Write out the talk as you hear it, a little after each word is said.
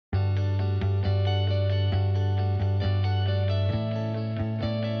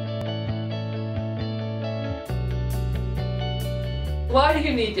Why do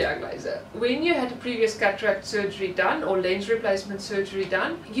you need YAG laser? When you had a previous cataract surgery done or lens replacement surgery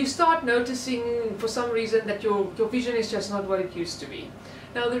done, you start noticing for some reason that your vision is just not what it used to be.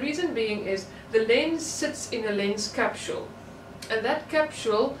 Now the reason being is the lens sits in a lens capsule, and that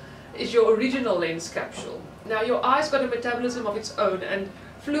capsule is your original lens capsule. Now your eye's got a metabolism of its own, and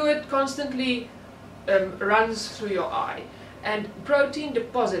fluid constantly runs through your eye, and protein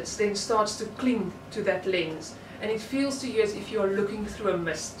deposits then starts to cling to that lens, and it feels to you as if you're looking through a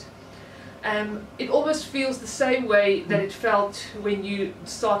mist. It almost feels the same way that it felt when you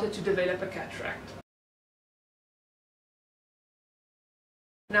started to develop a cataract.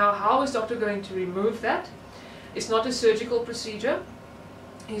 Now, how is doctor going to remove that? It's not a surgical procedure.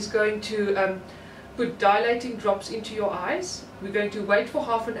 He's going to put dilating drops into your eyes. We're going to wait for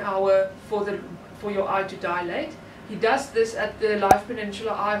half an hour for your eye to dilate. He does this at the Life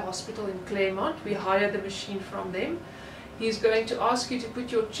Peninsula Eye Hospital in Claremont. We hire the machine from them. He's going to ask you to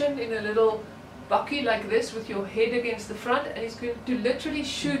put your chin in a little bucky like this with your head against the front, and he's going to literally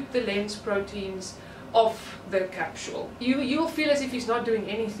shoot the lens proteins off the capsule. You'll feel as if he's not doing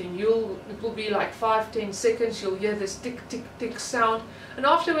anything. It will be like 5-10 seconds. You'll hear this tick tick tick sound, and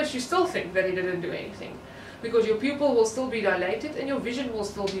afterwards you still think that he didn't do anything, because your pupil will still be dilated and your vision will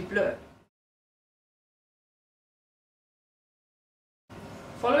still be blurred.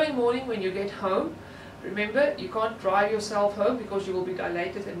 Following morning when you get home, remember, you can't drive yourself home because you will be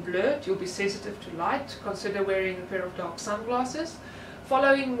dilated and blurred. You'll be sensitive to light. Consider wearing a pair of dark sunglasses.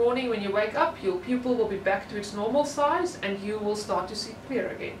 Following morning when you wake up, your pupil will be back to its normal size and you will start to see clear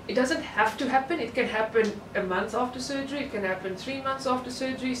again. It doesn't have to happen. It can happen a month after surgery. It can happen 3 months after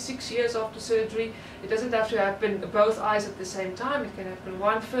surgery, 6 years after surgery. It doesn't have to happen both eyes at the same time. It can happen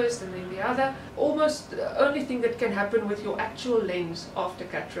one first and then the other. Almost the only thing that can happen with your actual lens after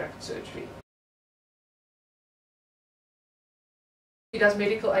cataract surgery. Does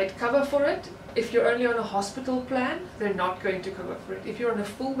medical aid cover for it? If you're only on a hospital plan, they're not going to cover for it. If you're on a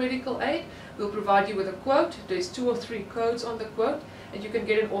full medical aid, we'll provide you with a quote. There's 2 or 3 codes on the quote, and you can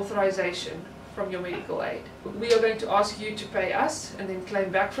get an authorization from your medical aid. We are going to ask you to pay us and then claim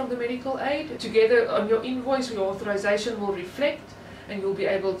back from the medical aid. Together on your invoice, your authorization will reflect, and you'll be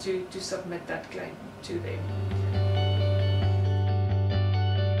able to submit that claim to them.